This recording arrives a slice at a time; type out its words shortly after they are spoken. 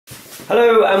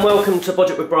Hello and welcome to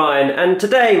Budget with Brian, and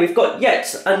today we've got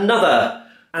yet another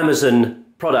Amazon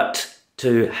product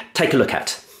to take a look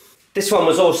at. This one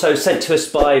was also sent to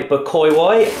us by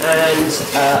Bekoywoy,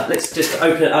 and let's just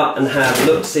open it up and have a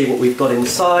look, see what we've got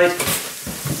inside.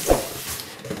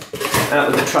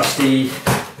 Out with the trusty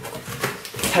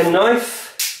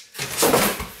penknife.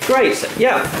 Great,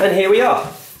 yeah, and here we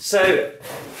are. So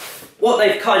what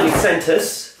they've kindly sent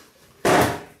us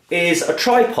is a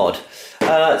tripod.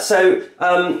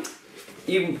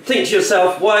 You think to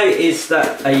yourself, why is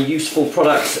that a useful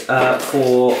product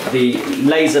for the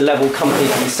laser level company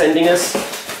to be sending us?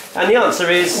 And the answer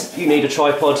is you need a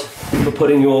tripod for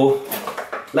putting your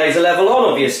laser level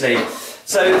on, obviously.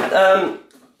 So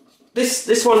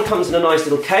this one comes in a nice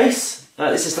little case.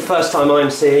 This is the first time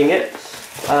I'm seeing it,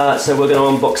 so we're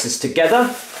going to unbox this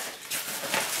together.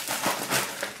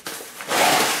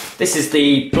 This is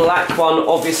the black one,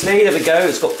 obviously. There we go.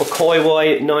 It's got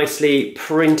Bekoywoy nicely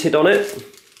printed on it.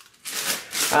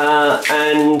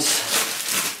 And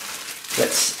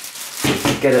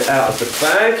let's get it out of the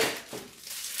bag.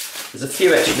 There's a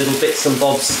few extra little bits and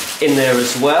bobs in there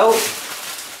as well.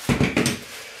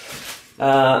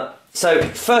 So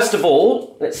first of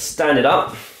all, let's stand it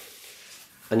up.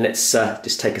 And let's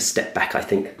just take a step back, I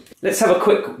think. Let's have a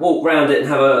quick walk around it and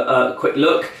have a quick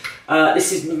look.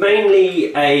 This is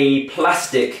mainly a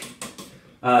plastic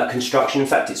construction. In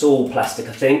fact, it's all plastic,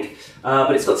 I think.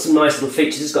 But it's got some nice little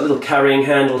features. It's got a little carrying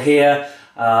handle here.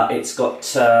 It's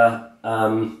got a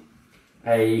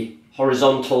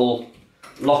horizontal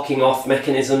locking off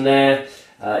mechanism there.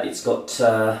 It's got,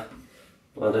 I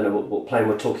don't know what plane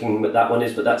we're talking about that one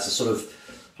is, but that's a sort of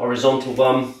horizontal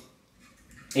one.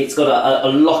 It's got a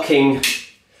locking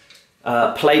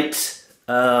plate,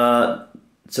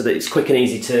 so that it's quick and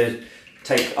easy to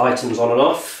take items on and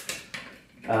off.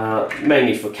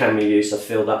 Mainly for camera use, I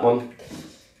feel, that one.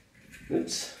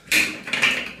 Oops.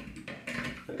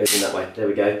 That goes in that way, there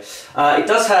we go. It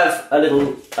does have a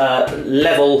little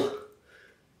level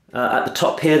at the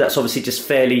top here. That's obviously just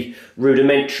fairly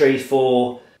rudimentary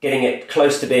for getting it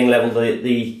close to being level,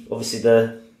 obviously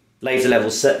the laser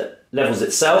levels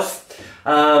itself.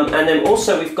 And then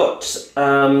also we've got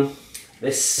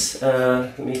this,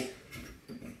 let me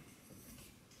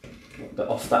bit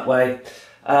off that way,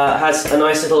 has a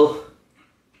nice little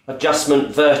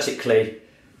adjustment vertically,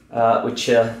 which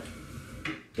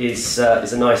is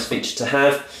a nice feature to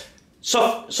have.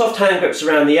 Soft hand grips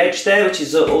around the edge there, which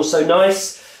is also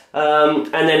nice.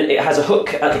 And then it has a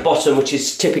hook at the bottom, which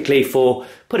is typically for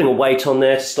putting a weight on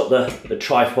there to stop the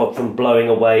tripod from blowing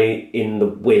away in the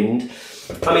wind.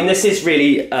 I mean, this is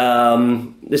really,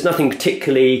 there's nothing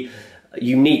particularly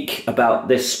unique about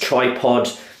this tripod,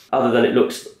 other than it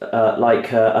looks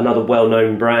like another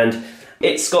well-known brand.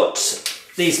 It's got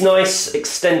these nice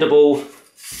extendable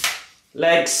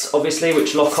legs, obviously,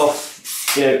 which lock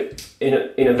off, you know,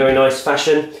 in a very nice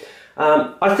fashion.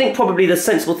 I think probably the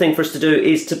sensible thing for us to do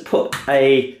is to put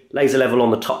a laser level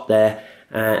on the top there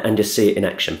and just see it in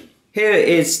action. Here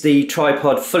is the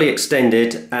tripod fully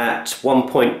extended at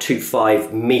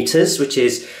 1.25 meters, which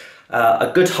is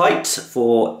a good height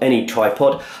for any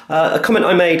tripod. A comment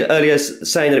I made earlier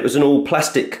saying that it was an all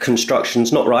plastic construction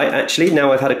is not right, actually.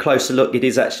 Now I've had a closer look, it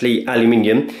is actually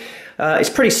aluminium. It's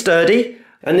pretty sturdy,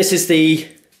 and this is the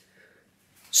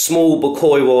small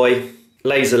Bekoywoy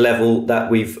laser level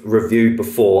that we've reviewed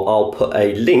before. I'll put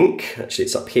a link, actually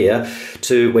it's up here,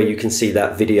 to where you can see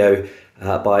that video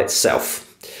by itself.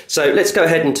 So let's go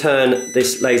ahead and turn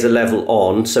this laser level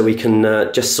on so we can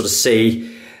just sort of see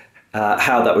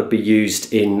how that would be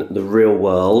used in the real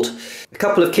world. A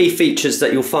couple of key features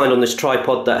that you'll find on this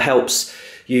tripod that helps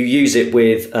you use it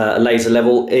with a laser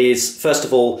level is, first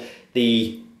of all,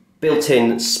 the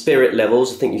built-in spirit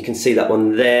levels. I think you can see that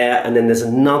one there, and then there's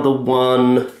another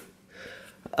one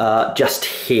just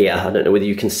here. I don't know whether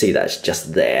you can see that, it's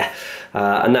just there.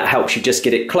 And that helps you just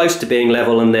get it close to being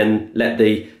level and then let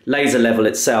the laser level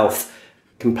itself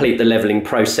complete the leveling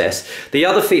process. The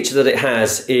other feature that it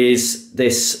has is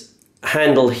this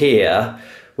handle here,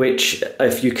 which,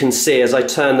 if you can see, as I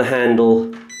turn the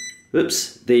handle,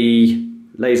 oops, the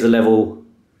laser level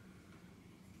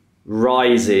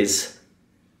rises,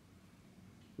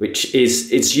 which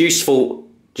is, it's useful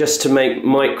just to make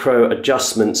micro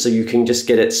adjustments so you can just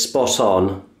get it spot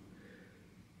on,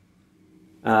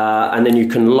 and then you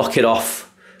can lock it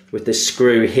off with this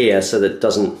screw here so that it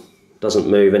doesn't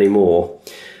move anymore.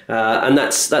 And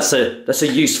that's a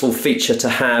useful feature to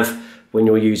have when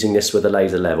you're using this with a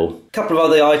laser level. A couple of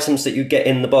other items that you get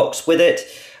in the box with it.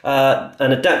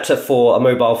 An adapter for a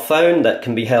mobile phone that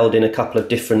can be held in a couple of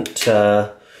different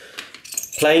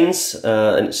planes,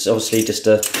 and it's obviously just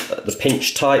the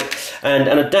pinch type, and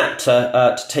an adapter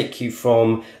to take you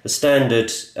from the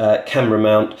standard camera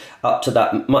mount up to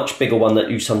that much bigger one that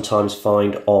you sometimes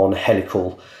find on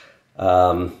helical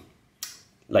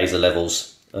laser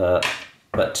levels.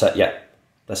 Yeah,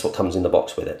 that's what comes in the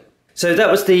box with it. So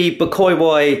that was the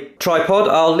Bekoywoy Tripod.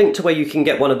 I'll link to where you can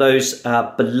get one of those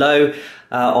below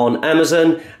on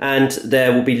Amazon, and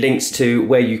there will be links to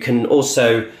where you can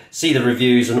also see the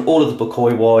reviews on all of the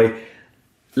Bekoywoy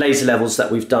laser levels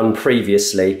that we've done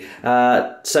previously.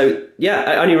 So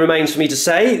yeah, it only remains for me to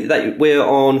say that we're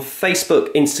on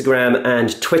Facebook, Instagram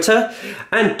and Twitter,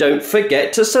 and don't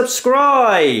forget to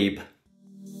subscribe!